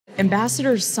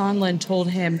Ambassador Sondland told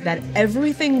him that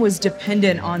everything was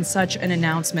dependent on such an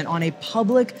announcement, on a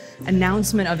public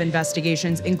announcement of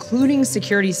investigations, including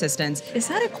security assistance. Is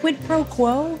that a quid pro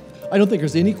quo? I don't think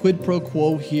there's any quid pro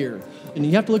quo here. And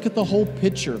you have to look at the whole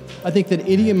picture. I think that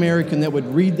any American that would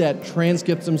read that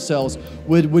transcript themselves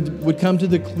would come to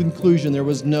the conclusion there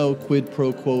was no quid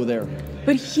pro quo there.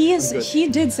 But he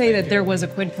did say that there was a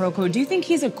quid pro quo. Do you think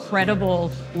he's a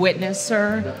credible witness,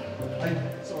 sir?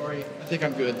 Sorry, I think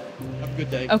I'm good. Have a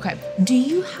good day. Okay. Do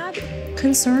you have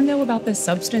concern, though, about the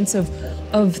substance of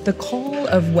the call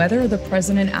of whether the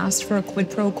president asked for a quid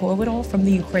pro quo at all from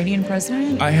the Ukrainian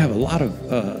president? I have a lot of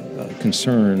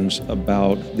concerns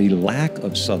about the lack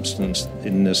of substance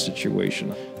in this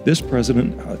situation. This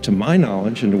president, to my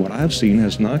knowledge and to what I've seen,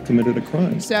 has not committed a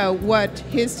crime. So what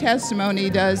his testimony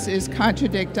does is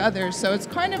contradict others. So it's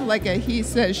kind of like a he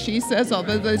says, she says,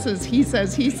 although this is he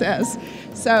says, he says.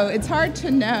 So it's hard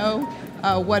to know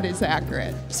what is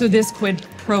accurate. So this quid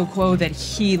pro quo that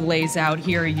he lays out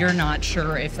here, you're not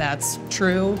sure if that's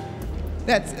true?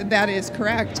 That is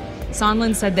correct.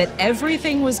 Sondland said that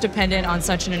everything was dependent on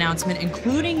such an announcement,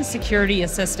 including security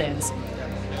assistance.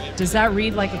 Does that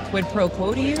read like a quid pro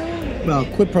quo to you? Well,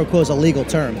 quid pro quo is a legal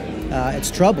term.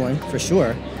 It's troubling, for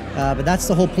sure. But that's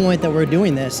the whole point that we're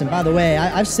doing this. And by the way,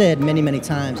 I've said many, many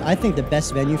times, I think the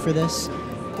best venue for this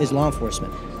is law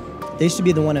enforcement. They should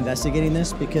be the one investigating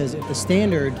this, because if the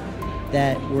standard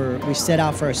that we set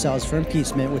out for ourselves for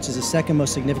impeachment, which is the second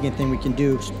most significant thing we can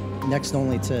do, next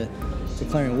only to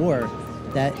declaring war,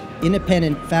 that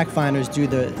independent fact finders do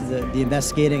the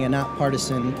investigating and not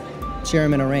partisan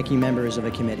chairman or ranking members of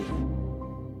a committee.